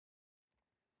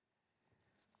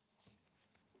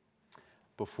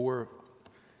Before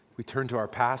we turn to our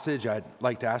passage, I'd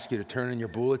like to ask you to turn in your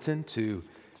bulletin to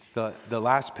the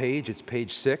last page. It's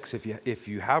page 6 if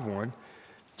you have one.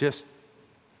 Just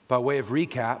by way of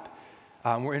recap,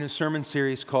 we're in a sermon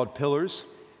series called Pillars,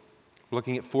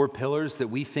 looking at 4 pillars that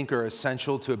we think are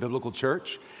essential to a biblical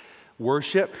church: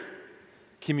 worship,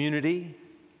 community,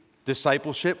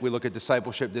 discipleship. We look at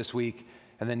discipleship this week,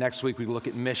 and then next week we look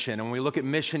at mission. And when we look at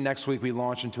mission next week, we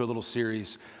launch into a little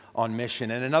series on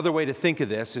mission. And another way to think of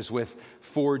this is with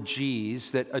 4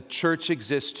 G's, that a church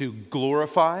exists to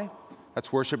glorify,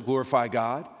 that's worship, glorify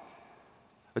God.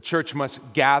 A church must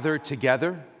gather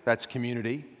together, that's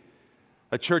community.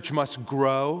 A church must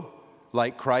grow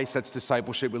like Christ, that's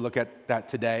discipleship, we look at that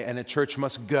today. And a church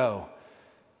must go,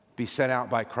 be sent out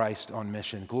by Christ on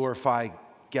mission. Glorify,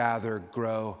 gather,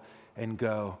 grow, and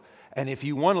go. And if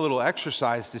you want a little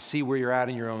exercise to see where you're at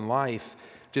in your own life,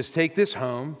 just take this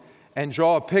home and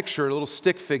draw a picture, a little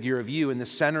stick figure of you in the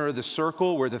center of the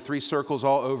circle where the 3 circles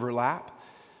all overlap.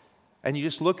 And you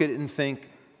just look at it and think,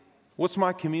 what's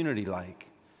my community like?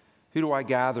 Who do I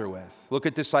gather with? Look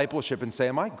at discipleship and say,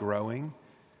 am I growing?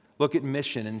 Look at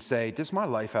mission and say, does my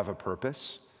life have a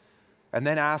purpose? And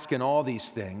then ask in all these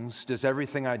things, does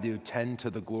everything I do tend to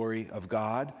the glory of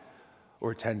God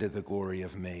or tend to the glory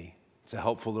of me? It's a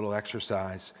helpful little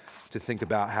exercise to think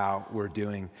about how we're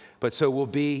doing. But so we'll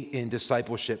be in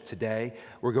discipleship today.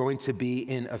 We're going to be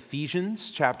in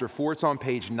Ephesians chapter 4. It's on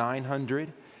page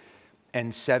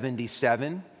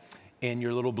 977 in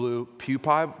your little blue pew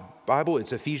Bible.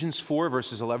 It's Ephesians 4,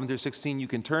 verses 11 through 16. You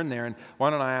can turn there, and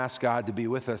why don't I ask God to be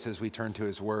with us as we turn to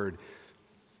His Word.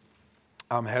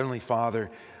 Heavenly Father,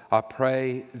 I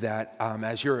pray that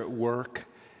as you're at work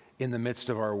in the midst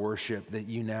of our worship, that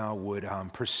you now would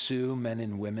pursue men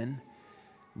and women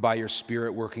by your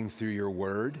Spirit working through your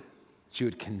word, that you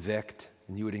would convict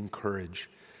and you would encourage,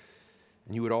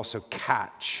 and you would also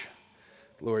catch,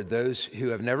 Lord, those who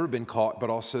have never been caught, but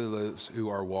also those who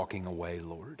are walking away,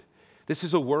 Lord. This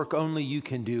is a work only you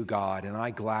can do, God, and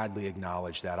I gladly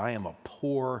acknowledge that. I am a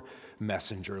poor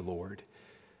messenger, Lord,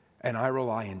 and I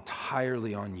rely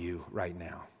entirely on you right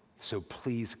now. So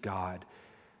please, God,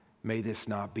 may this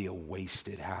not be a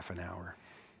wasted half an hour.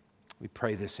 We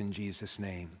pray this in Jesus'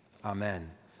 name. Amen.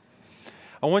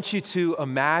 I want you to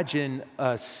imagine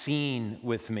a scene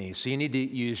with me. So you need to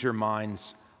use your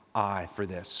mind's eye for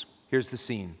this. Here's the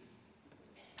scene.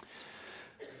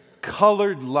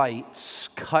 Colored lights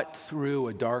cut through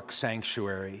a dark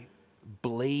sanctuary,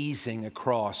 blazing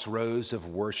across rows of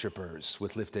worshipers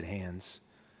with lifted hands.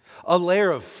 A layer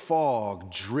of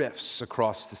fog drifts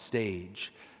across the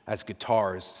stage as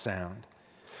guitars sound.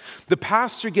 The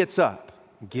pastor gets up,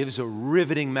 gives a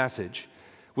riveting message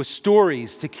with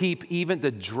stories to keep even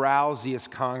the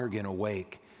drowsiest congregant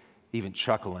awake, even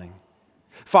chuckling.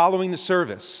 Following the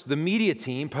service, the media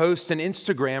team posts an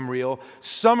Instagram reel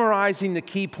summarizing the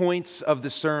key points of the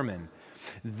sermon.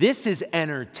 This is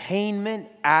entertainment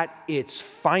at its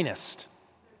finest.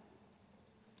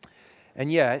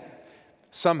 And yet,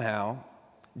 somehow,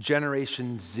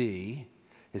 Generation Z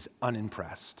is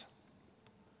unimpressed.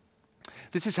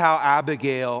 This is how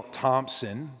Abigail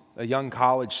Thompson, a young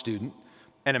college student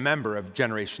and a member of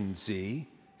Generation Z,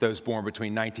 those born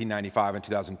between 1995 and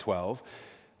 2012,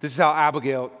 this is how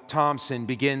Abigail Thompson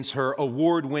begins her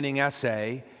award-winning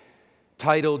essay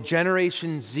titled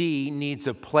Generation Z Needs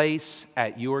a Place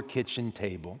at Your Kitchen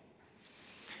Table.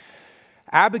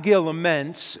 Abigail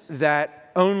laments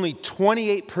that only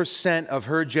 28% of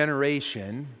her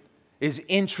generation is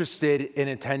interested in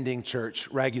attending church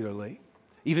regularly.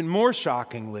 Even more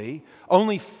shockingly,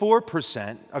 only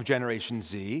 4% of Generation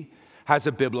Z has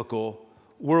a biblical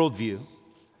worldview.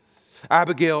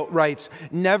 Abigail writes,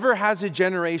 never has a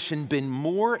generation been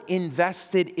more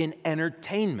invested in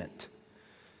entertainment.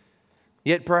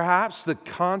 Yet perhaps the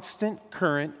constant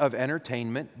current of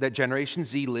entertainment that Generation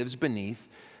Z lives beneath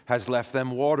has left them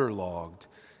waterlogged,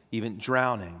 even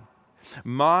drowning.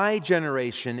 My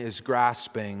generation is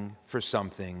grasping for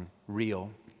something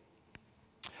real.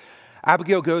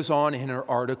 Abigail goes on in her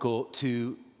article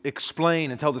to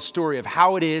explain and tell the story of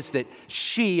how it is that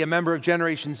she, a member of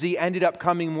Generation Z, ended up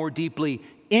coming more deeply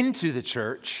into the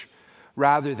church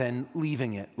rather than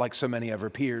leaving it like so many of her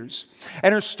peers.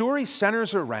 And her story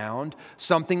centers around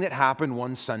something that happened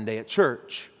one Sunday at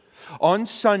church. On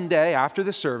Sunday, after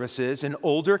the services, an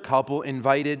older couple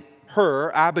invited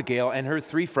her, Abigail, and her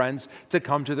 3 friends to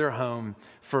come to their home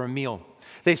for a meal.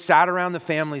 They sat around the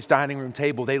family's dining room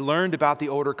table. They learned about the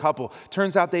older couple.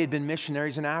 Turns out they had been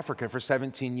missionaries in Africa for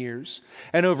 17 years.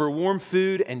 And over warm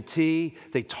food and tea,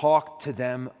 they talked to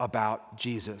them about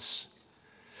Jesus.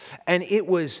 And it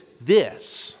was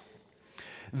this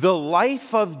The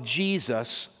life of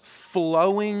Jesus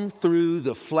flowing through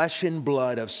the flesh and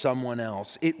blood of someone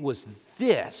else. It was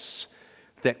this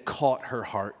that caught her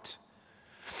heart.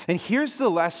 And here's the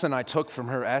lesson I took from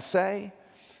her essay,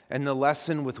 and the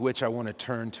lesson with which I want to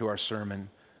turn to our sermon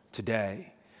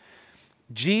today.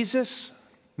 Jesus'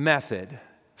 method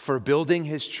for building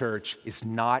his church is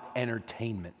not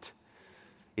entertainment,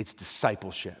 it's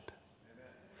discipleship.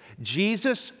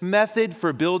 Jesus' method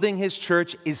for building his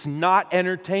church is not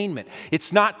entertainment.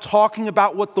 It's not talking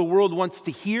about what the world wants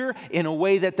to hear in a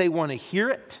way that they want to hear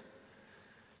it.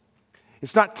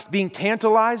 It's not being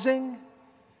tantalizing.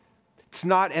 It's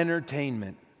not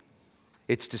entertainment.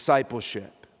 It's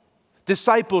discipleship.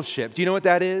 Discipleship, do you know what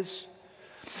that is?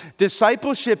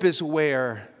 Discipleship is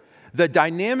where the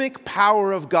dynamic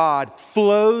power of God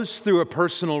flows through a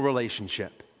personal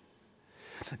relationship.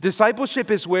 Discipleship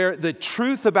is where the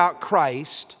truth about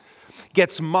Christ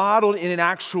gets modeled in an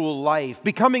actual life,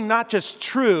 becoming not just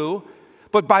true,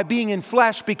 but by being in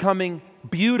flesh, becoming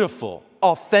beautiful,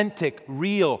 authentic,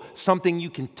 real, something you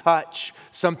can touch,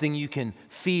 something you can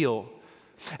feel.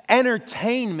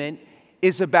 Entertainment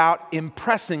is about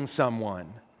impressing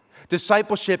someone.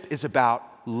 Discipleship is about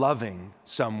loving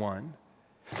someone.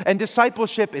 And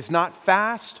discipleship is not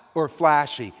fast or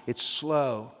flashy, it's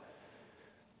slow.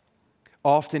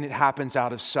 Often it happens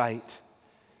out of sight.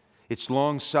 It's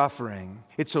long-suffering.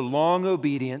 It's a long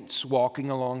obedience, walking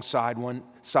alongside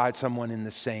someone in the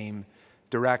same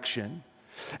direction.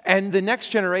 And the next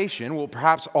generation, well,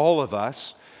 perhaps all of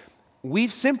us,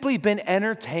 we've simply been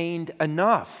entertained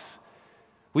enough.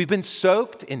 We've been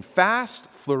soaked in fast,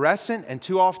 fluorescent, and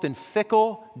too often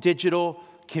fickle digital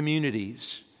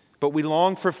communities. But we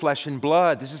long for flesh and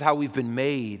blood. This is how we've been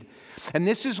made. And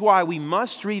this is why we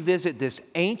must revisit this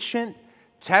ancient,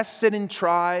 tested and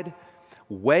tried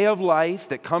way of life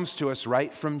that comes to us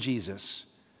right from Jesus.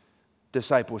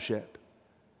 Discipleship.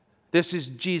 This is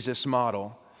Jesus'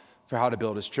 model for how to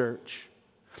build his church.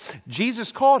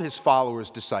 Jesus called his followers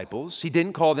disciples. He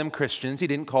didn't call them Christians. He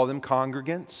didn't call them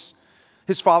congregants.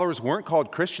 His followers weren't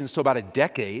called Christians till about a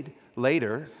decade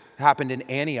later. It happened in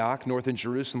Antioch, north in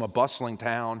Jerusalem, a bustling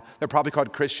town. They're probably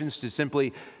called Christians to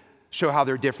simply show how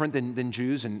they're different than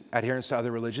Jews and adherents to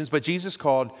other religions. But Jesus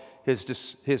called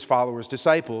his followers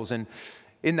disciples. And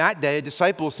in that day, a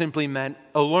disciple simply meant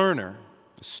a learner,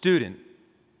 a student.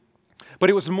 But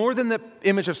it was more than the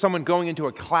image of someone going into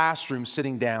a classroom,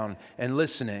 sitting down and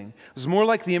listening. It was more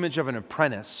like the image of an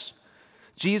apprentice.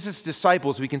 Jesus'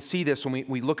 disciples, we can see this when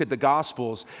we look at the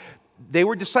Gospels, they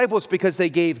were disciples because they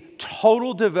gave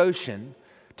total devotion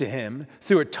to him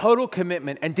through a total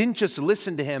commitment and didn't just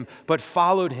listen to him, but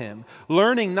followed him,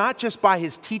 learning not just by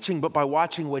his teaching, but by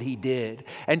watching what he did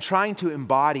and trying to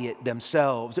embody it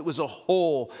themselves. It was a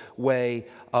whole way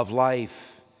of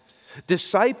life.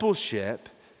 Discipleship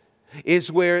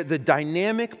is where the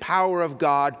dynamic power of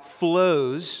God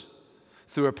flows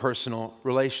through a personal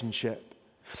relationship.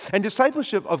 And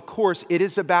discipleship, of course, it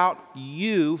is about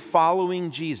you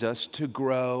following Jesus to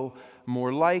grow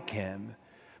more like him.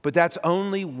 But that's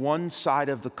only one side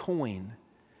of the coin.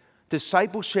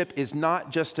 Discipleship is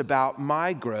not just about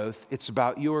my growth, it's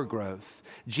about your growth.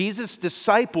 Jesus'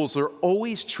 disciples are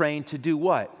always trained to do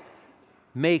what?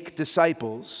 Make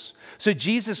disciples. So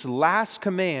Jesus' last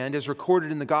command, as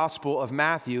recorded in the Gospel of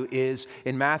Matthew, is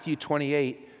in Matthew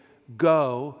 28,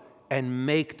 go and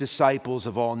make disciples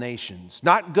of all nations.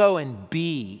 Not go and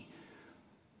be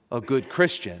a good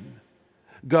Christian.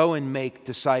 Go and make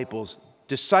disciples.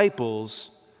 Disciples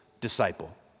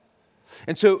disciple.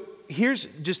 And so here's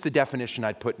just the definition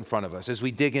I'd put in front of us as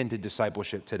we dig into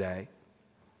discipleship today.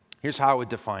 Here's how I would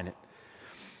define it.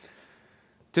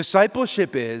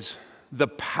 Discipleship is the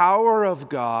power of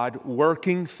God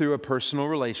working through a personal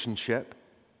relationship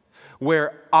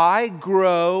where I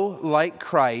grow like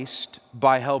Christ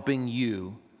by helping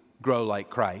you grow like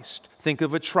Christ. Think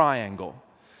of a triangle.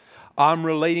 I'm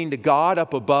relating to God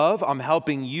up above. I'm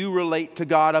helping you relate to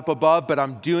God up above, but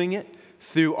I'm doing it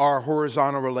through our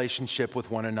horizontal relationship with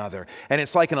one another. And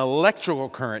it's like an electrical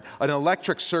current. An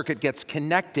electric circuit gets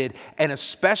connected and a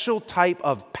special type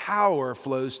of power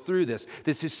flows through this.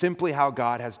 This is simply how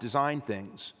God has designed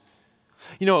things.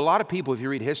 You know, a lot of people, if you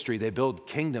read history, they build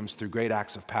kingdoms through great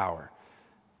acts of power.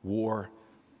 War.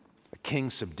 A king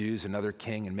subdues another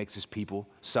king and makes his people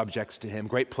subjects to him.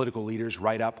 Great political leaders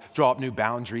draw up new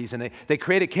boundaries, and they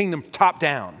create a kingdom top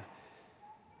down.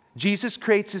 Jesus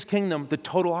creates his kingdom the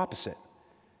total opposite.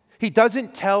 He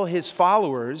doesn't tell his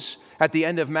followers at the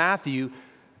end of Matthew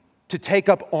to take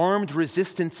up armed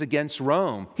resistance against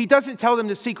Rome. He doesn't tell them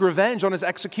to seek revenge on his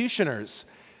executioners.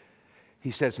 He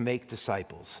says, make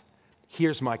disciples.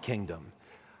 Here's my kingdom.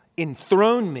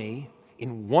 Enthrone me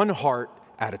in one heart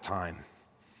at a time,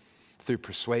 through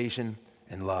persuasion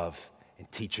and love and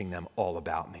teaching them all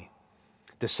about me.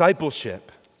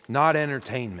 Discipleship, not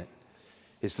entertainment,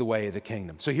 is the way of the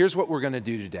kingdom. So here's what we're going to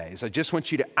do today. Is I just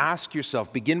want you to ask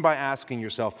yourself, begin by asking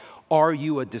yourself, are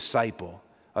you a disciple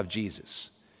of Jesus?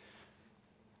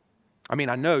 I mean,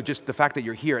 I know just the fact that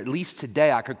you're here, at least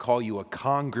today I could call you a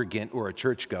congregant or a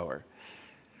churchgoer.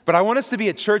 But I want us to be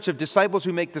a church of disciples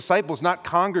who make disciples, not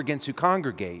congregants who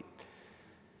congregate.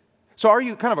 So are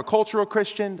you kind of a cultural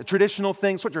Christian, a traditional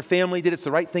thing? It's what your family did. It's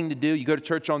the right thing to do. You go to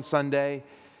church on Sunday.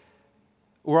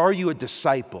 Or are you a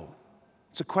disciple?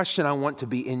 It's a question I want to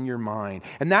be in your mind.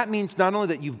 And that means not only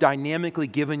that you've dynamically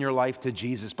given your life to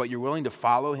Jesus, but you're willing to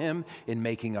follow him in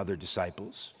making other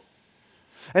disciples.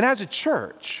 And as a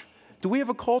church, do we have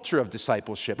a culture of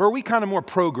discipleship? Or are we kind of more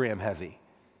program heavy,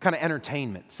 kind of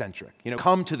entertainment centric?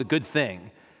 Come to the good thing,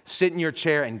 sit in your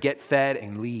chair and get fed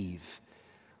and leave.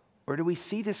 Or do we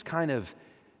see this kind of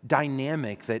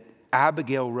dynamic that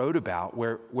Abigail wrote about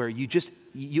where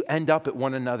you end up at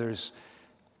one another's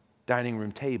dining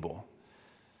room table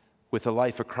with the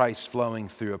life of Christ flowing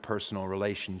through a personal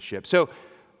relationship? So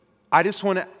I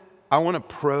want to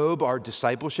probe our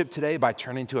discipleship today by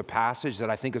turning to a passage that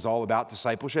I think is all about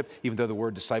discipleship, even though the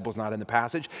word disciple is not in the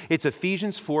passage. It's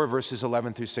Ephesians 4, verses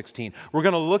 11 through 16. We're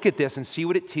going to look at this and see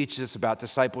what it teaches us about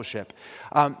discipleship.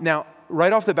 Now,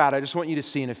 right off the bat, I just want you to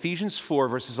see in Ephesians 4,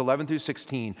 verses 11 through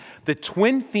 16, the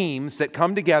twin themes that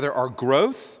come together are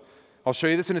growth. I'll show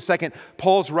you this in a second.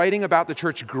 Paul's writing about the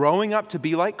church growing up to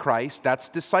be like Christ. That's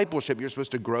discipleship. You're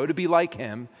supposed to grow to be like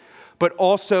him. But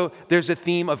also, there's a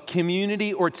theme of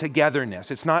community or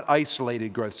togetherness. It's not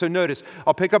isolated growth. So notice,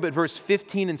 I'll pick up at verse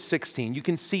 15 and 16. You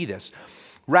can see this.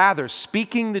 Rather,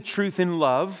 speaking the truth in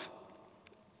love,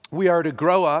 we are to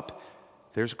grow up,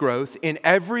 there's growth, in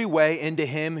every way into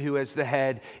him who is the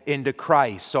head, into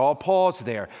Christ. So I'll pause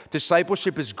there.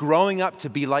 Discipleship is growing up to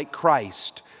be like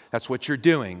Christ. That's what you're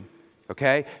doing,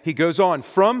 okay? He goes on,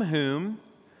 from whom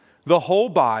the whole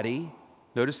body,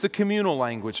 notice the communal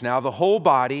language now, the whole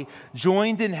body,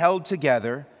 joined and held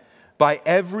together by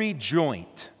every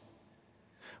joint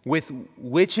with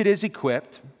which it is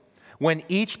equipped, when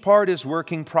each part is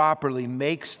working properly,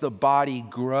 makes the body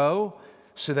grow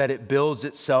so that it builds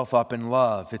itself up in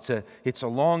love. It's a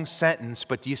long sentence,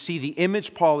 but you see the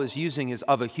image Paul is using is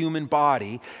of a human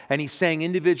body, and he's saying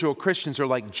individual Christians are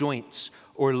like joints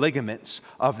or ligaments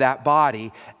of that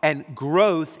body, and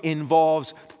growth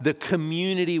involves the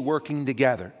community working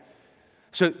together.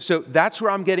 So that's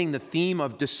where I'm getting the theme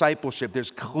of discipleship.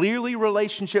 There's clearly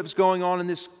relationships going on in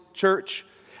this church,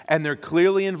 and they're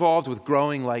clearly involved with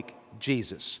growing like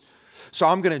Jesus. So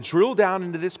I'm going to drill down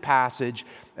into this passage,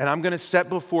 and I'm going to set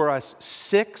before us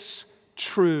 6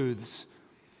 truths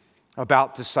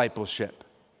about discipleship.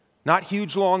 Not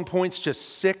huge, long points,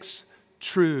 just 6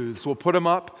 truths. We'll put them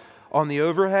up on the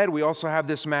overhead. We also have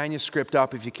this manuscript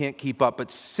up if you can't keep up, but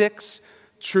 6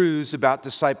 truths about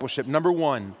discipleship. Number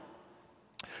 1,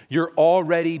 you're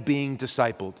already being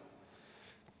discipled.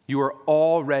 You are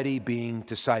already being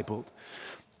discipled.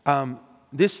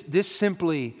 This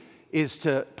simply is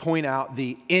to point out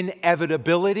the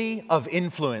inevitability of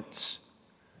influence.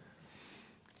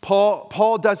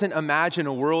 Paul doesn't imagine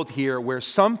a world here where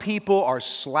some people are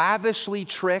slavishly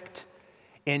tricked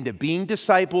into being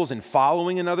disciples and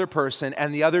following another person,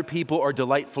 and the other people are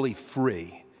delightfully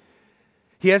free.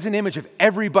 He has an image of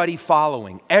everybody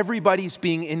following. Everybody's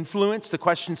being influenced. The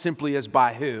question simply is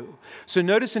by who? So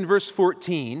notice in verse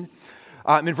 14,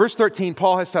 in verse 13,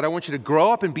 Paul has said, I want you to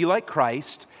grow up and be like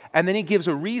Christ. And then he gives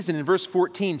a reason in verse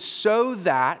 14, so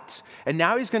that, and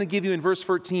now he's going to give you in verse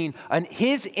 14,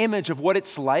 his image of what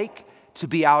it's like to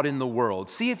be out in the world.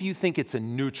 See if you think it's a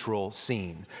neutral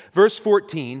scene. Verse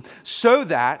 14, so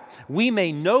that we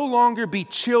may no longer be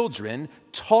children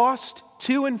tossed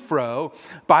to and fro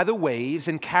by the waves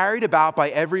and carried about by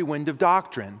every wind of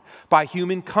doctrine, by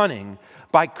human cunning,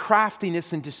 by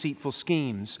craftiness and deceitful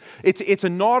schemes. It's a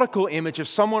nautical image of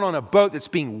someone on a boat that's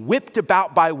being whipped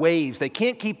about by waves. They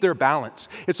can't keep their balance.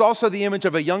 It's also the image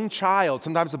of a young child.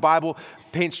 Sometimes the Bible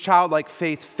paints childlike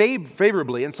faith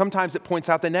favorably, and sometimes it points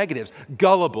out the negatives.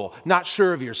 Gullible, not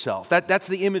sure of yourself. That's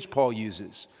the image Paul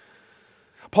uses.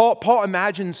 Paul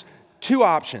imagines 2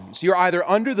 options. You're either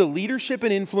under the leadership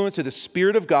and influence of the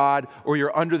Spirit of God, or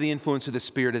you're under the influence of the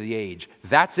spirit of the age.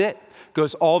 That's it.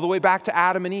 Goes all the way back to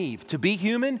Adam and Eve. To be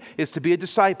human is to be a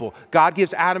disciple. God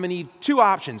gives Adam and Eve 2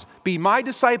 options. Be my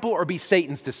disciple or be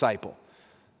Satan's disciple.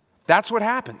 That's what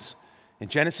happens in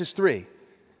Genesis 3.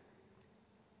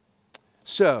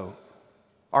 So,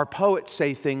 our poets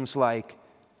say things like,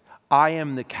 I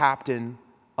am the captain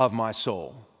of my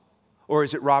soul. Or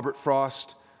is it Robert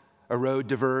Frost? a road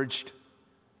diverged,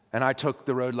 and I took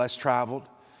the road less traveled.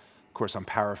 Of course, I'm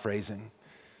paraphrasing.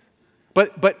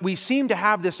 But we seem to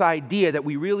have this idea that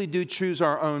we really do choose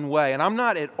our own way. And I'm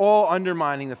not at all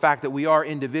undermining the fact that we are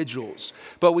individuals,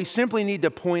 but we simply need to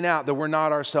point out that we're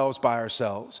not ourselves by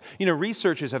ourselves. You know,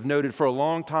 researchers have noted for a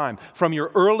long time, from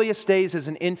your earliest days as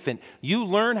an infant, you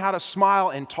learn how to smile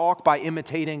and talk by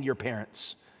imitating your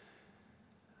parents.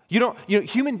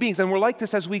 Human beings, and we're like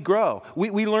this as we grow.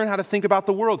 We learn how to think about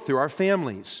the world through our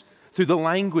families, through the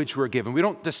language we're given. We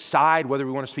don't decide whether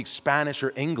we want to speak Spanish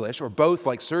or English or both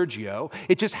like Sergio.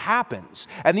 It just happens.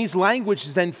 And these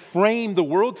languages then frame the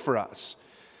world for us.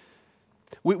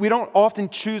 We don't often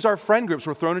choose our friend groups.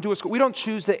 We're thrown into a school. We don't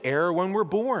choose the era when we're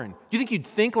born. Do you think you'd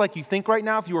think like you think right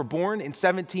now if you were born in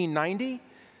 1790?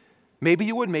 Maybe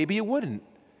you would, maybe you wouldn't.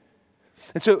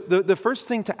 And so the first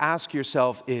thing to ask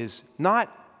yourself is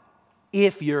not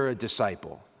if you're a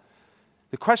disciple.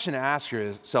 The question to ask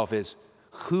yourself is,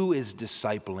 who is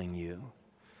discipling you?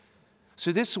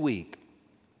 So this week,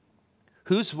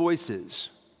 whose voices,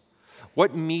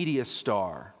 what media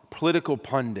star, political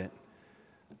pundit,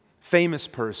 famous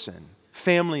person,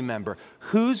 family member,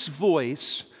 whose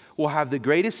voice will have the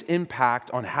greatest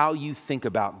impact on how you think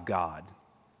about God?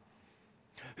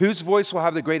 Whose voice will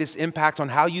have the greatest impact on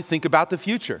how you think about the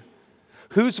future?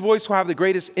 Whose voice will have the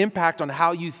greatest impact on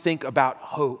how you think about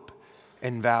hope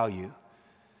and value?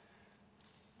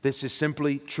 This is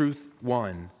simply truth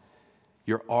one.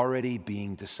 You're already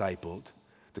being discipled.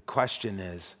 The question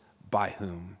is, by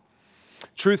whom?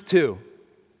 Truth two.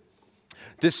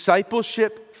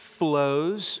 Discipleship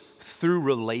flows through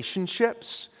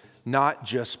relationships, not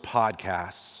just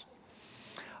podcasts.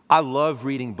 I love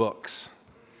reading books.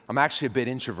 I'm actually a bit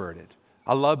introverted.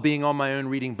 I love being on my own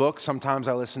reading books. Sometimes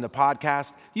I listen to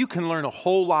podcasts. You can learn a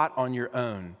whole lot on your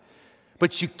own.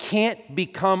 But you can't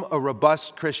become a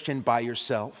robust Christian by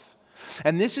yourself.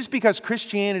 And this is because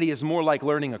Christianity is more like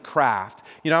learning a craft.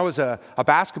 You know, I was a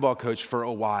basketball coach for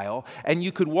a while, and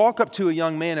you could walk up to a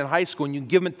young man in high school and you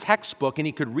give him a textbook and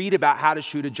he could read about how to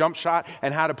shoot a jump shot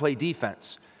and how to play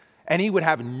defense. And he would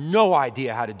have no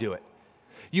idea how to do it.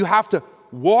 You have to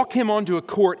walk him onto a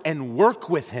court and work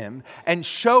with him and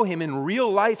show him in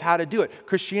real life how to do it.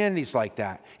 Christianity's like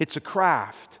that. It's a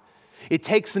craft. It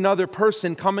takes another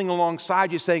person coming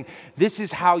alongside you saying, this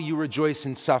is how you rejoice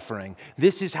in suffering.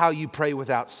 This is how you pray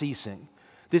without ceasing.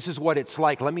 This is what it's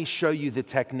like. Let me show you the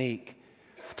technique.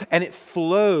 And it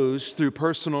flows through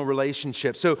personal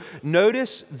relationships. So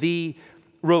notice the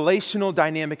relational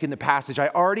dynamic in the passage. I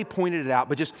already pointed it out,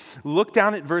 but just look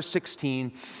down at verse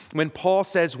 16 when Paul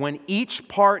says, when each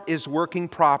part is working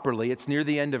properly, it's near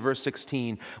the end of verse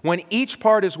 16, when each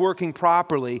part is working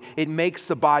properly, it makes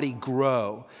the body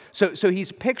grow. So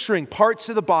he's picturing parts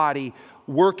of the body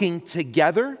working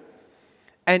together.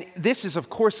 And this is,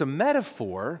 of course, a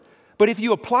metaphor, but if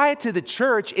you apply it to the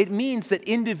church, it means that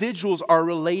individuals are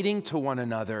relating to one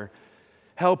another,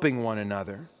 helping one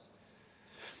another.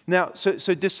 Now, so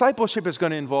discipleship is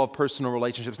going to involve personal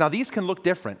relationships. Now, these can look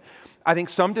different. I think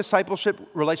some discipleship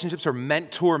relationships are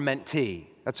mentor-mentee.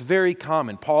 That's very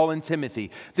common. Paul and Timothy.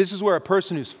 This is where a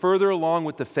person who's further along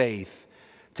with the faith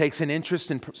takes an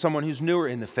interest in someone who's newer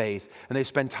in the faith, and they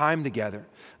spend time together.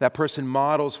 That person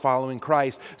models following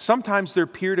Christ. Sometimes they're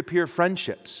peer-to-peer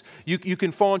friendships. You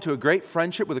can fall into a great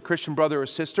friendship with a Christian brother or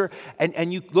sister,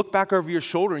 and you look back over your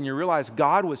shoulder and you realize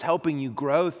God was helping you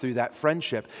grow through that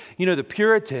friendship. You know, the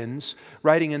Puritans,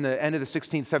 writing in the end of the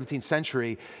 16th, 17th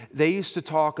century, they used to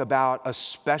talk about a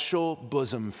special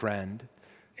bosom friend.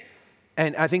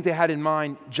 And I think they had in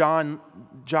mind John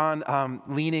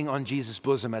leaning on Jesus'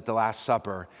 bosom at the Last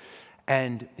Supper,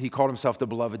 and he called himself the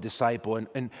beloved disciple.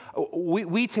 And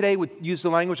we today would use the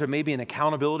language of maybe an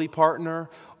accountability partner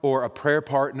or a prayer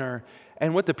partner.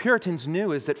 And what the Puritans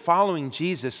knew is that following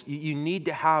Jesus, you need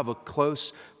to have a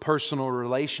close personal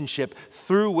relationship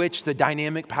through which the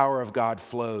dynamic power of God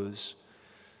flows.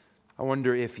 I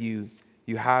wonder if you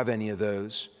have any of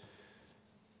those.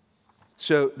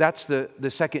 So that's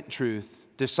the second truth.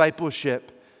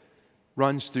 Discipleship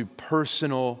runs through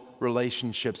personal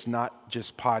relationships, not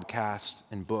just podcasts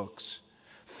and books.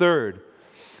 Third,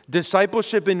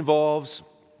 discipleship involves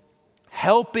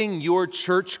helping your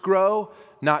church grow,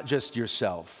 not just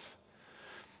yourself.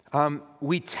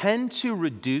 We tend to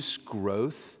reduce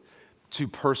growth to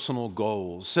personal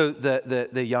goals. So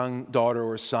the young daughter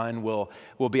or son will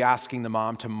be asking the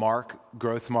mom to mark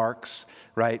growth marks,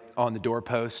 right, on the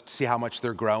doorpost, see how much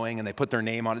they're growing, and they put their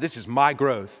name on it. This is my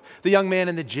growth. The young man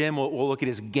in the gym will look at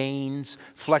his gains,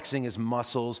 flexing his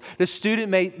muscles. The student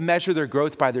may measure their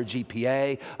growth by their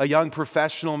GPA. A young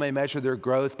professional may measure their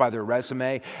growth by their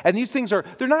resume. And these things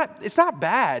it's not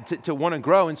bad to want to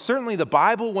grow. And certainly the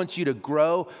Bible wants you to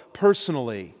grow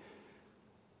personally.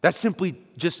 That's simply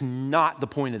just not the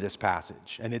point of this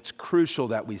passage, and it's crucial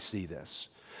that we see this.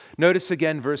 Notice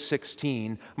again verse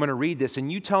 16. I'm going to read this,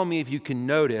 and you tell me if you can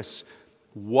notice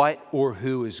what or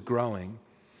who is growing.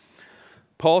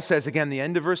 Paul says again, the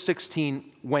end of verse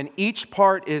 16, when each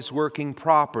part is working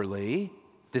properly,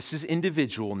 this is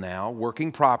individual now,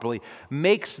 working properly,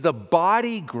 makes the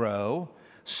body grow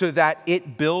so that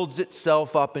it builds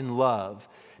itself up in love.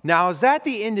 Now, is that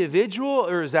the individual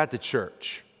or is that the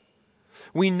church?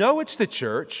 We know it's the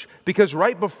church because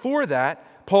right before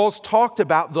that, Paul's talked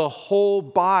about the whole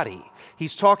body.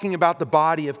 He's talking about the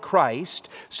body of Christ.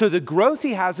 So the growth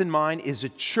he has in mind is a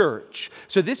church.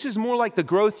 So this is more like the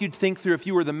growth you'd think through if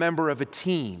you were the member of a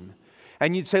team.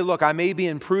 And you'd say, look, I may be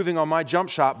improving on my jump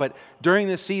shot, but during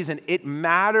this season, it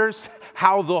matters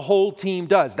how the whole team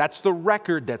does. That's the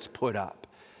record that's put up.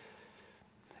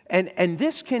 And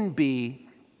this can be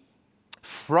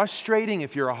frustrating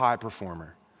if you're a high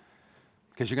performer,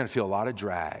 because you're going to feel a lot of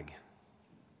drag.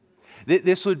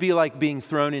 This would be like being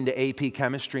thrown into AP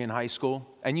chemistry in high school,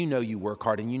 and you know you work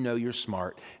hard, and you know you're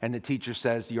smart, and the teacher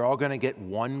says, you're all going to get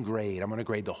one grade. I'm going to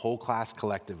grade the whole class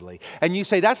collectively. And you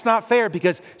say, that's not fair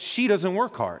because she doesn't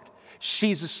work hard.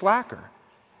 She's a slacker.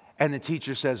 And the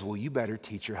teacher says, well, you better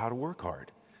teach her how to work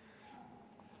hard.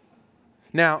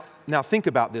 Now think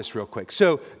about this real quick.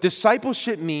 So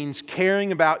discipleship means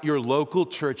caring about your local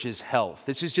church's health.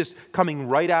 This is just coming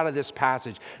right out of this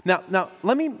passage. Now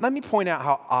let me point out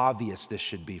how obvious this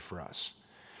should be for us.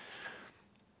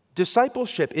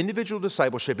 Discipleship, individual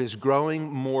discipleship, is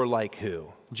growing more like who?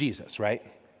 Jesus, right?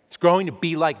 It's growing to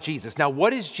be like Jesus. Now,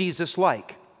 what is Jesus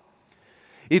like?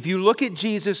 If you look at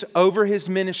Jesus over his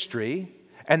ministry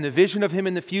and the vision of him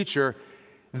in the future,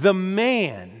 the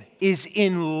man is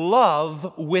in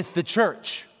love with the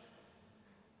church.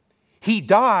 He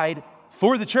died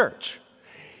for the church.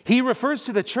 He refers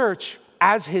to the church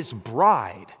as his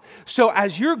bride. So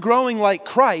as you're growing like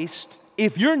Christ,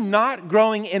 if you're not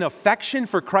growing in affection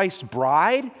for Christ's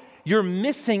bride, you're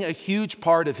missing a huge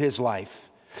part of his life.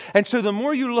 And so the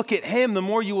more you look at him, the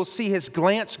more you will see his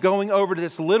glance going over to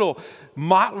this little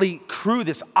motley crew,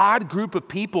 this odd group of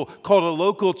people called a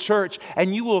local church,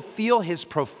 and you will feel his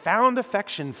profound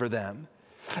affection for them.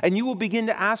 And you will begin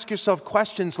to ask yourself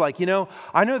questions like,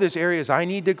 I know there's areas I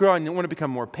need to grow. I want to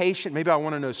become more patient. Maybe I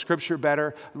want to know Scripture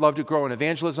better. I'd love to grow in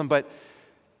evangelism. But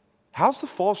how's the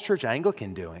Falls Church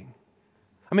Anglican doing?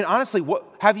 I mean, honestly,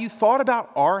 have you thought about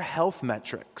our health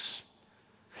metrics?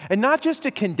 And not just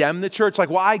to condemn the church, like,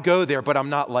 well, I go there, but I'm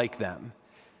not like them.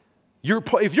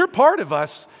 If you're part of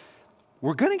us,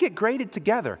 we're going to get graded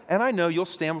together. And I know you'll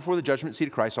stand before the judgment seat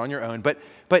of Christ on your own, but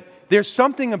there's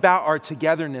something about our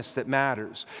togetherness that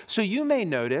matters. So you may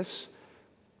notice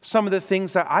some of the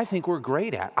things that I think we're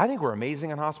great at. I think we're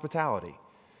amazing in hospitality.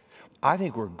 I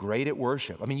think we're great at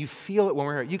worship. I mean, you feel it when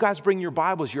we're here. You guys bring your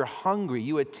Bibles, you're hungry,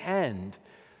 you attend.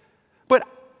 But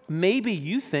maybe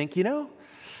you think,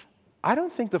 I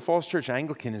don't think the Falls Church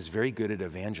Anglican is very good at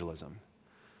evangelism.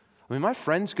 I mean, my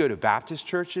friends go to Baptist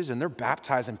churches and they're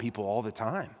baptizing people all the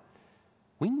time.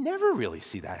 We never really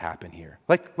see that happen here.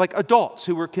 Like adults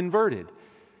who were converted.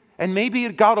 And maybe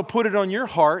God will put it on your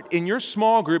heart in your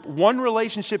small group, one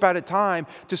relationship at a time,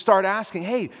 to start asking,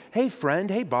 hey friend,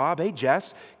 hey Bob, hey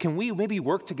Jess, can we maybe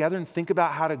work together and think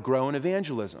about how to grow in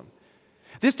evangelism?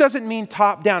 This doesn't mean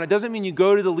top down. It doesn't mean you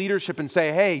go to the leadership and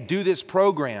say, hey, do this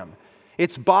program.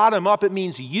 It's bottom up. It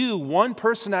means you, one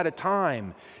person at a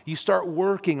time, you start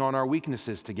working on our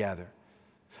weaknesses together.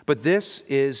 But this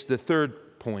is the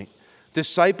third point.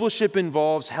 Discipleship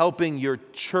involves helping your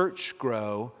church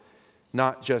grow,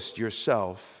 not just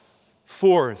yourself.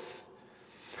 Fourth,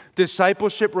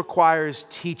 discipleship requires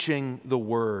teaching the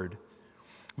word.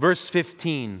 Verse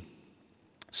 15,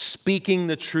 speaking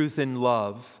the truth in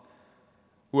love.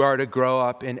 We are to grow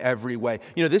up in every way.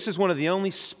 This is one of the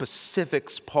only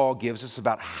specifics Paul gives us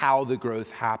about how the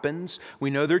growth happens. We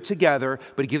know they're together,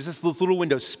 but he gives us this little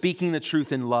window, speaking the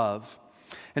truth in love.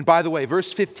 And by the way,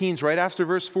 verse 15 is right after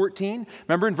verse 14.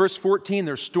 Remember in verse 14,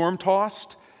 they're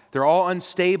storm-tossed. They're all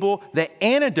unstable. The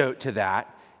antidote to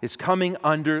that is coming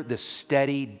under the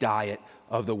steady diet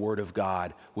of the Word of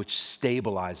God, which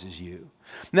stabilizes you.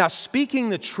 Now, speaking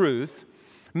the truth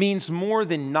means more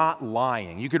than not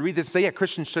lying. You could read this and say, yeah,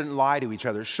 Christians shouldn't lie to each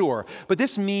other, sure. But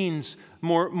this means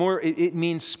it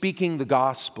means speaking the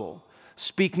gospel,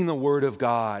 speaking the word of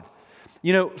God.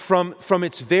 You know, from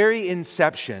its very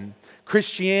inception,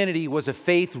 Christianity was a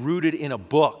faith rooted in a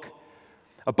book,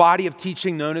 a body of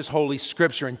teaching known as Holy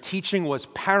Scripture, and teaching was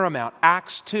paramount.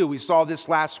 Acts 2, we saw this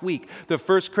last week. The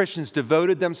first Christians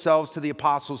devoted themselves to the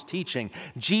apostles' teaching.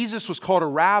 Jesus was called a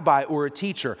rabbi or a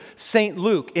teacher. St.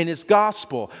 Luke, in his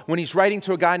gospel, when he's writing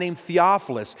to a guy named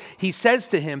Theophilus, he says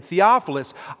to him,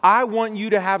 Theophilus, I want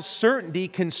you to have certainty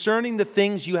concerning the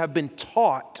things you have been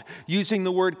taught, using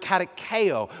the word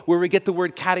katecheo, where we get the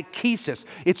word catechesis.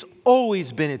 It's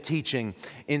always been a teaching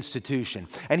institution.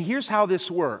 And here's how this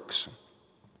works.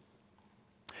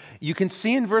 You can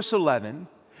see in verse 11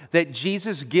 that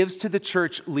Jesus gives to the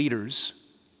church leaders.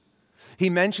 He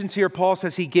mentions here, Paul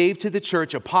says he gave to the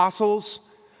church apostles,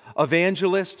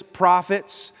 evangelists,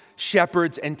 prophets,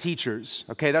 shepherds, and teachers.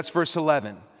 Okay, that's verse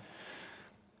 11.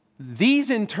 These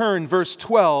in turn, verse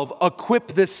 12, equip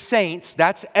the saints,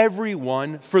 that's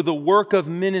everyone, for the work of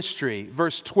ministry.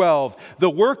 Verse 12.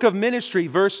 The work of ministry,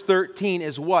 verse 13,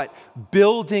 is what?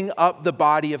 Building up the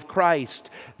body of Christ.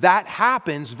 That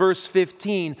happens, verse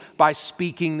 15, by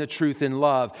speaking the truth in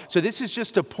love. So this is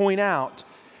just to point out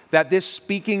that this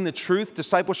speaking the truth,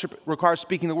 discipleship requires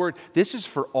speaking the word. This is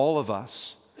for all of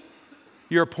us.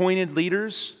 Your appointed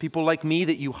leaders, people like me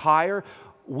that you hire,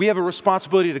 we have a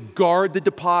responsibility to guard the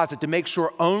deposit, to make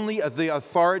sure only the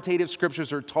authoritative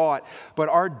scriptures are taught. But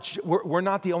we're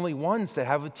not the only ones that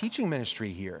have a teaching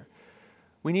ministry here.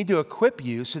 We need to equip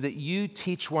you so that you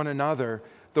teach one another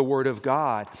the Word of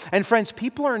God. And friends,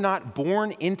 people are not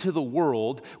born into the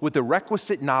world with the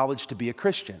requisite knowledge to be a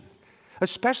Christian,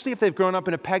 especially if they've grown up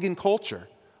in a pagan culture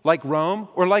like Rome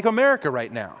or like America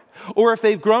right now, or if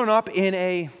they've grown up in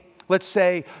a, let's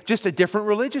say, just a different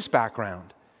religious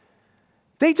background.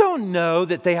 They don't know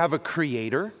that they have a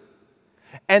creator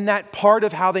and that part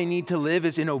of how they need to live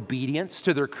is in obedience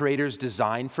to their creator's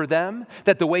design for them,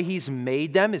 that the way he's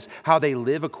made them is how they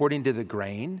live according to the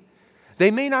grain.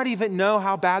 They may not even know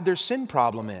how bad their sin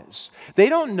problem is. They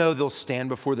don't know they'll stand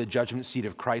before the judgment seat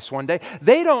of Christ one day.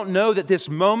 They don't know that this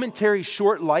momentary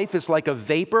short life is like a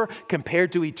vapor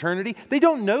compared to eternity. They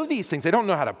don't know these things. They don't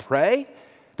know how to pray.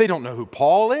 They don't know who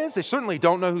Paul is. They certainly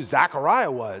don't know who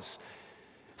Zechariah was.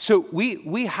 So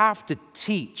we have to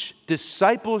teach.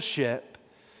 Discipleship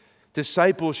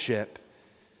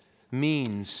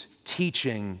means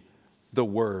teaching the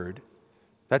word.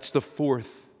 That's the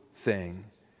fourth thing.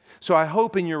 So I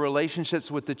hope in your relationships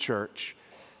with the church,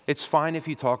 it's fine if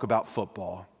you talk about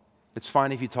football. It's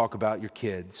fine if you talk about your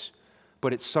kids.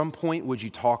 But at some point, would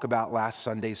you talk about last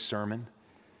Sunday's sermon?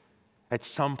 At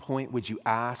some point, would you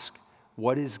ask,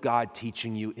 what is God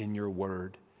teaching you in your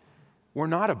word? We're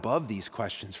not above these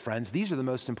questions, friends. These are the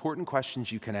most important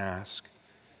questions you can ask.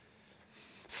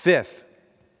 Fifth,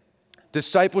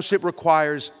 discipleship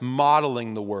requires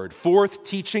modeling the word. Fourth,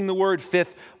 teaching the word.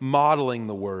 Fifth, modeling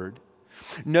the word.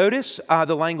 Notice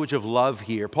the language of love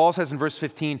here. Paul says in verse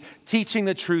 15, teaching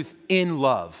the truth in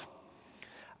love.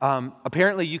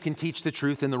 Apparently, you can teach the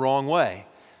truth in the wrong way.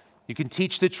 You can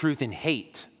teach the truth in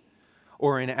hate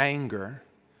or in anger.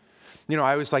 You know,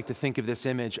 I always like to think of this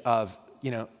image of,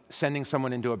 sending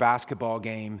someone into a basketball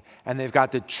game and they've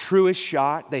got the truest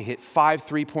shot. They hit 5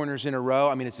 3-pointers in a row.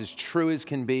 I mean, it's as true as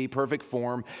can be, perfect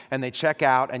form. And they check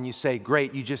out and you say,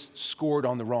 great, you just scored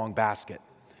on the wrong basket.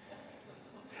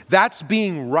 That's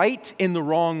being right in the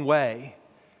wrong way.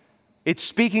 It's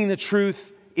speaking the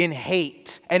truth in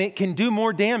hate, and it can do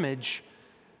more damage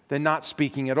than not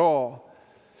speaking at all.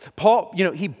 Paul,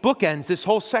 he bookends this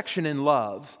whole section in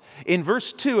love. In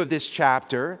verse 2 of this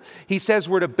chapter, he says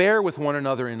we're to bear with one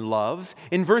another in love.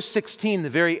 In verse 16, the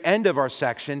very end of our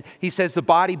section, he says the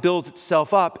body builds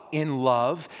itself up in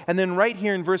love. And then right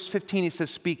here in verse 15, he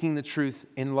says speaking the truth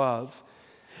in love.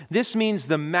 This means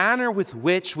the manner with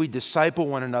which we disciple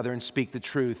one another and speak the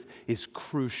truth is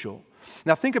crucial.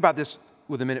 Now think about this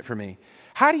with a minute for me.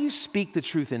 How do you speak the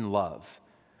truth in love?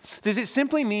 Does it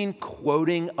simply mean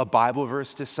quoting a Bible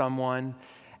verse to someone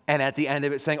and at the end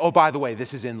of it saying, oh, by the way,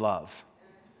 this is in love?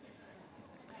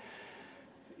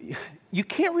 You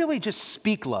can't really just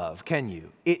speak love, can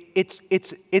you?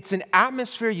 It's an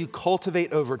atmosphere you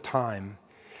cultivate over time.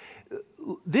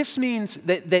 This means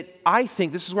that I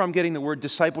think, this is where I'm getting the word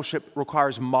discipleship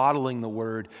requires modeling the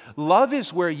word. Love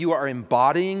is where you are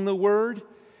embodying the word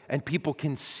and people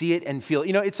can see it and feel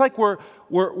it. It's like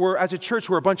we're as a church,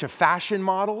 we're a bunch of fashion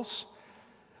models,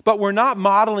 but we're not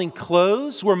modeling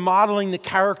clothes, we're modeling the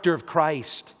character of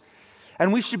Christ.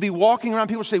 And we should be walking around,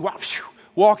 people should say, wow,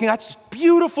 walking, that's a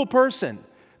beautiful person,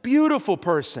 beautiful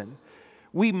person.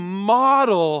 We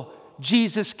model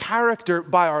Jesus' character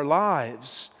by our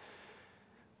lives.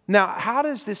 Now, how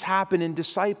does this happen in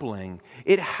discipling?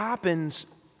 It happens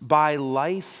by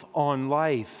life on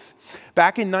life.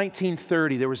 Back in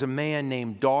 1930, there was a man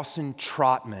named Dawson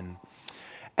Trotman,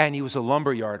 and he was a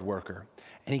lumberyard worker,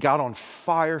 and he got on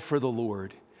fire for the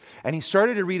Lord. And he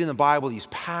started to read in the Bible these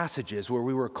passages where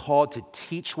we were called to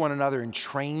teach one another and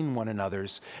train one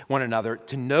another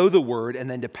to know the word and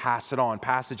then to pass it on.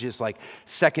 Passages like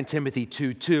 2 Timothy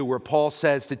 2:2, where Paul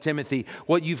says to Timothy,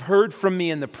 "What you've heard from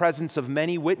me in the presence of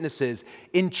many witnesses,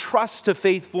 entrust to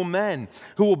faithful men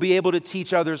who will be able to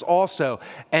teach others also."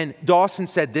 And Dawson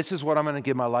said, "This is what I'm going to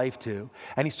give my life to."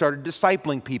 And he started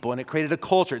discipling people, and it created a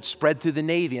culture. It spread through the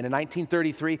Navy. And in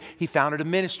 1933, he founded a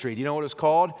ministry. Do you know what it was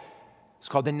called? It's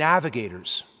called the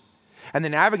Navigators. And the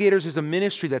Navigators is a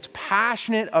ministry that's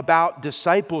passionate about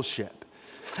discipleship.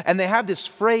 And they have this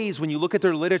phrase when you look at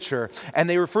their literature, and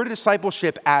they refer to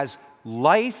discipleship as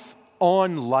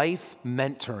life-on-life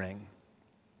mentoring.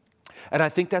 And I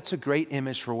think that's a great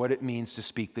image for what it means to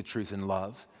speak the truth in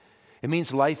love. It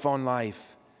means life on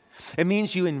life. It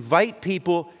means you invite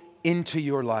people into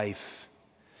your life.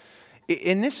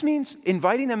 And this means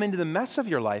inviting them into the mess of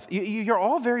your life. You're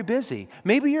all very busy.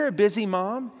 Maybe you're a busy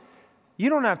mom. You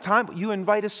don't have time. You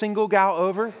invite a single gal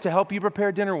over to help you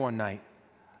prepare dinner one night.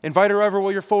 Invite her over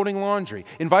while you're folding laundry.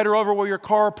 Invite her over while you're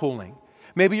carpooling.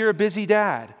 Maybe you're a busy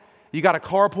dad. You got to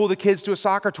carpool the kids to a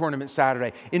soccer tournament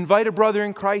Saturday. Invite a brother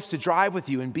in Christ to drive with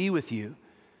you and be with you.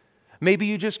 Maybe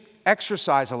you just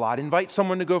exercise a lot. Invite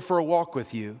someone to go for a walk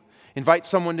with you. Invite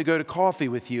someone to go to coffee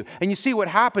with you. And you see what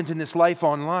happens in this life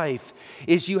on life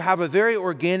is you have a very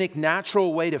organic,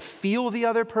 natural way to feel the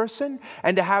other person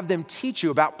and to have them teach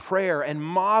you about prayer and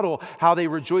model how they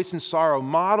rejoice in sorrow,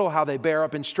 model how they bear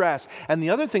up in stress. And the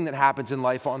other thing that happens in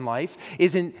life on life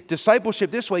is in discipleship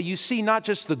this way, you see not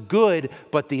just the good,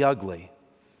 but the ugly.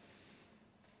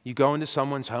 You go into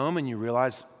someone's home and you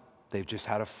realize they've just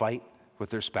had a fight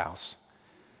with their spouse.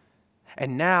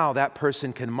 And now that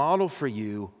person can model for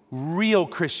you real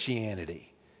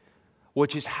Christianity,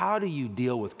 which is how do you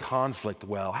deal with conflict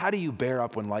well? How do you bear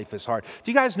up when life is hard?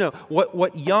 Do you guys know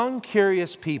what young,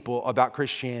 curious people about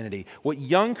Christianity, what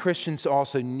young Christians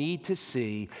also need to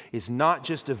see is not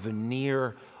just a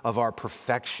veneer of our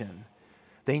perfection.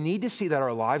 They need to see that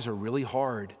our lives are really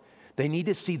hard. They need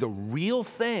to see the real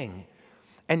thing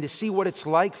and to see what it's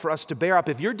like for us to bear up.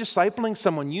 If you're discipling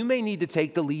someone, you may need to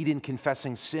take the lead in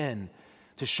confessing sin,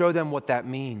 to show them what that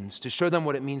means, to show them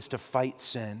what it means to fight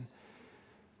sin.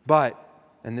 But,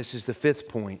 and this is the fifth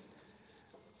point,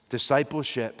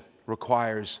 discipleship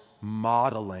requires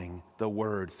modeling the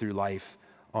word through life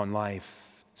on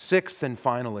life. Sixth and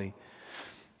finally,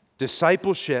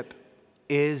 discipleship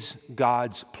is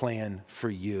God's plan for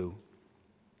you.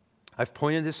 I've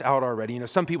pointed this out already.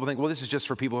 Some people think, well, this is just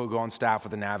for people who go on staff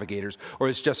with the Navigators, or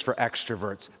it's just for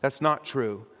extroverts. That's not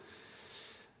true.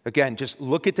 Again, just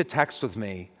look at the text with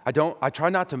me. I try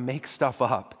not to make stuff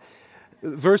up.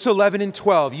 Verse 11 and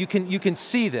 12, you can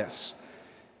see this.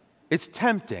 It's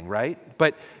tempting, right?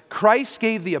 But Christ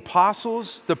gave the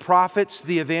apostles, the prophets,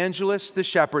 the evangelists, the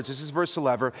shepherds, this is verse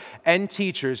 11, and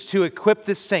teachers to equip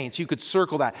the saints. You could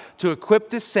circle that. To equip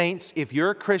the saints, if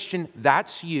you're a Christian,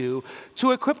 that's you.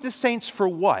 To equip the saints for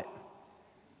what?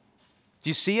 Do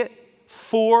you see it?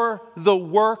 For the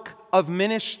work of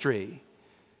ministry.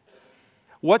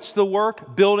 What's the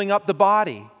work? Building up the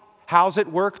body. How's it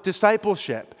work?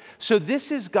 Discipleship. So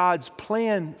this is God's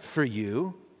plan for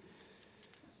you.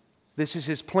 This is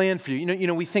His plan for you. You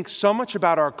know, we think so much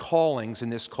about our callings in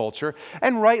this culture,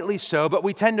 and rightly so, but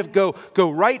we tend to go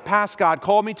right past God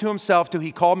called me to Himself to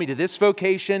He called me to this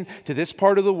vocation, to this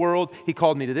part of the world. He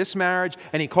called me to this marriage,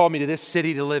 and He called me to this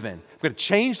city to live in. I'm going to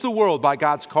change the world by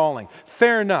God's calling.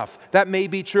 Fair enough. That may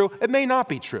be true. It may not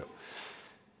be true.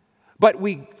 But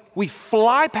we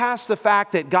fly past the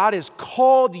fact that God has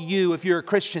called you, if you're a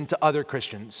Christian, to other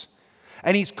Christians.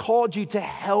 And He's called you to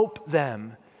help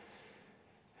them.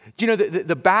 Do you know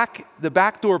the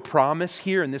backdoor promise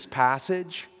here in this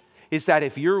passage is that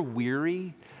if you're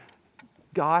weary,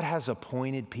 God has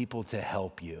appointed people to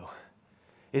help you.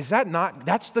 Is that not?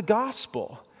 That's the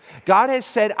gospel. God has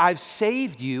said, I've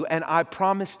saved you and I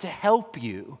promise to help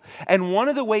you. And one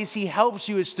of the ways He helps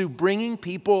you is through bringing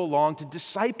people along to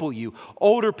disciple you.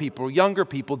 Older people, younger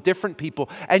people, different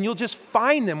people. And you'll just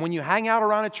find them when you hang out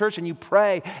around a church and you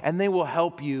pray, and they will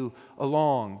help you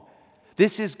along.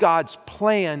 This is God's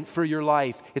plan for your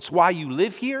life. It's why you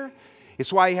live here.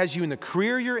 It's why He has you in the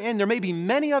career you're in. There may be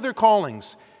many other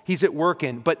callings He's at work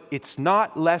in, but it's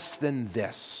not less than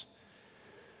this.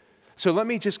 So let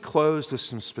me just close with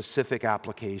some specific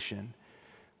application.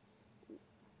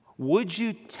 would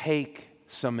you take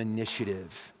some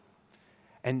initiative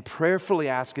and prayerfully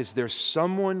ask, is there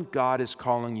someone God is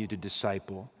calling you to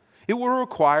disciple? It will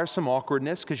require some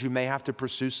awkwardness because you may have to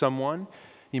pursue someone.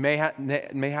 You may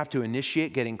have to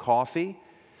initiate getting coffee.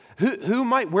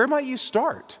 Where might you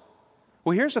start?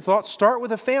 Well, here's a thought. Start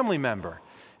with a family member.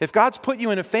 If God's put you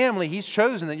in a family, He's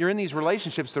chosen that you're in these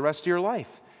relationships the rest of your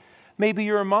life. Maybe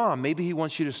you're a mom. Maybe He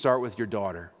wants you to start with your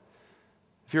daughter.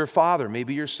 If you're a father,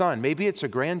 maybe your son. Maybe it's a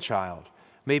grandchild.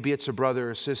 Maybe it's a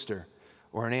brother or sister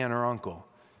or an aunt or uncle.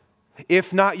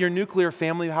 If not your nuclear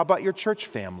family, how about your church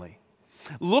family?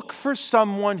 Look for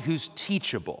someone who's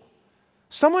teachable.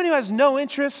 Someone who has no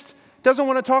interest, doesn't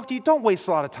want to talk to you. Don't waste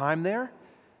a lot of time there.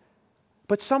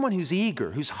 But someone who's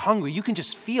eager, who's hungry, you can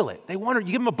just feel it. You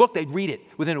give them a book, they'd read it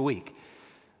within a week.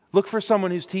 Look for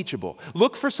someone who's teachable.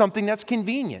 Look for something that's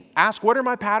convenient. Ask, what are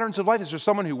my patterns of life? Is there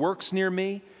someone who works near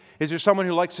me? Is there someone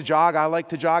who likes to jog? I like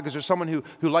to jog. Is there someone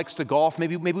who likes to golf?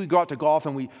 Maybe we go out to golf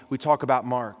and we talk about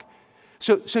Mark.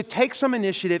 So take some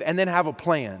initiative and then have a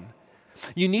plan.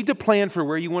 You need to plan for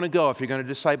where you want to go if you're going to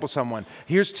disciple someone.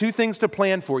 Here's 2 things to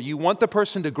plan for. You want the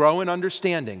person to grow in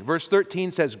understanding. Verse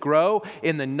 13 says, grow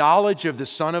in the knowledge of the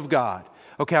Son of God.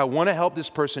 Okay, I want to help this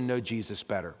person know Jesus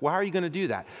better. Well, how are you going to do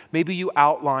that? Maybe you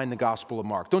outline the Gospel of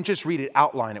Mark. Don't just read it,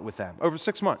 outline it with them over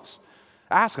 6 months.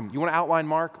 Ask them, you want to outline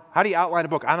Mark? How do you outline a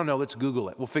book? I don't know, let's Google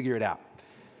it. We'll figure it out.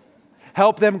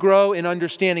 Help them grow in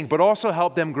understanding, but also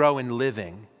help them grow in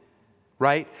living,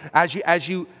 right? As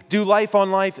you do life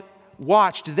on life,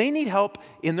 watch, do they need help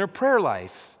in their prayer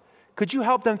life? Could you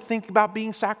help them think about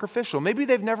being sacrificial? Maybe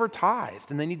they've never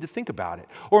tithed and they need to think about it.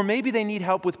 Or maybe they need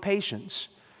help with patience.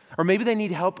 Or maybe they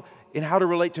need help in how to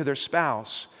relate to their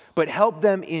spouse. But help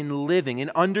them in living,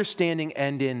 in understanding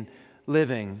and in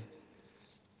living.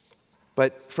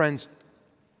 But friends,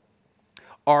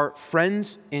 our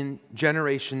friends in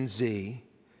Generation Z,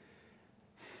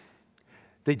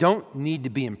 they don't need to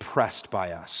be impressed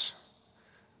by us,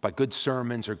 by good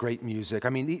sermons or great music. I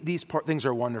mean, these things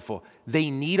are wonderful. They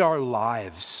need our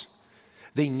lives.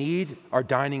 They need our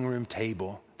dining room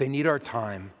table. They need our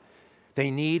time. They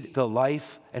need the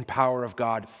life and power of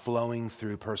God flowing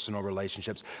through personal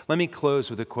relationships. Let me close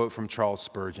with a quote from Charles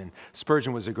Spurgeon.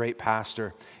 Spurgeon was a great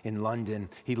pastor in London.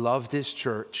 He loved his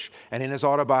church, and in his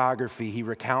autobiography, he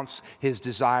recounts his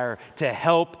desire to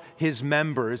help his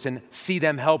members and see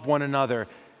them help one another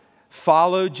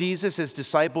follow Jesus as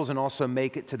disciples and also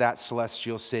make it to that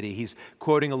celestial city. He's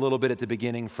quoting a little bit at the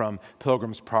beginning from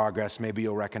Pilgrim's Progress. Maybe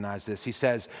you'll recognize this. He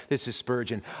says, this is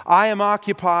Spurgeon, "I am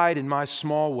occupied in my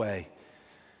small way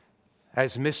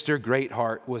as Mr.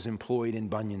 Greatheart was employed in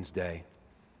Bunyan's day.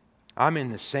 I'm in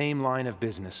the same line of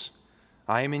business.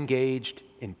 I am engaged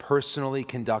in personally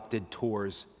conducted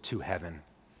tours to heaven.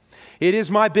 It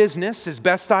is my business, as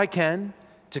best I can,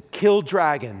 to kill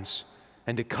dragons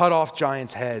and to cut off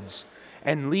giants' heads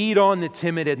and lead on the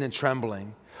timid and the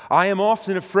trembling. I am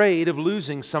often afraid of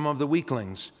losing some of the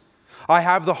weaklings. I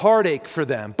have the heartache for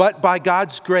them, but by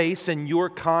God's grace and your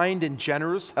kind and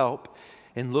generous help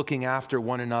in looking after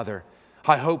one another,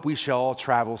 I hope we shall all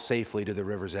travel safely to the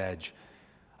river's edge.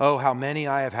 Oh, how many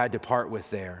I have had to part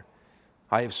with there.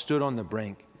 I have stood on the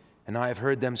brink, and I have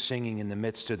heard them singing in the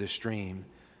midst of the stream,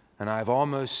 and I have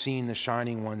almost seen the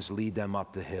shining ones lead them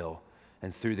up the hill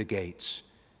and through the gates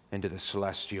into the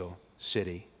celestial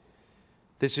city."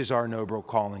 This is our noble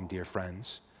calling, dear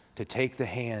friends, to take the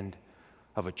hand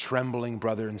of a trembling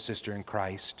brother and sister in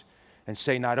Christ and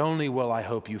say, not only will I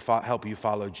help you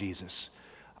follow Jesus,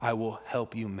 I will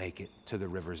help you make it to the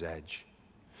river's edge.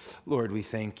 Lord, we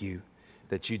thank you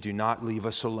that you do not leave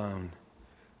us alone,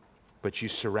 but you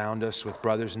surround us with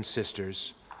brothers and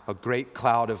sisters, a great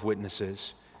cloud of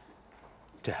witnesses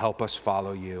to help us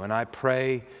follow you. And I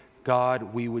pray,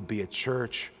 God, we would be a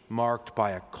church marked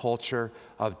by a culture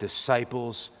of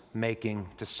disciples making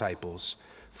disciples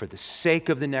for the sake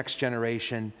of the next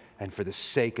generation and for the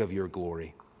sake of your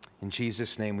glory. In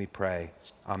Jesus' name we pray.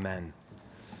 Amen.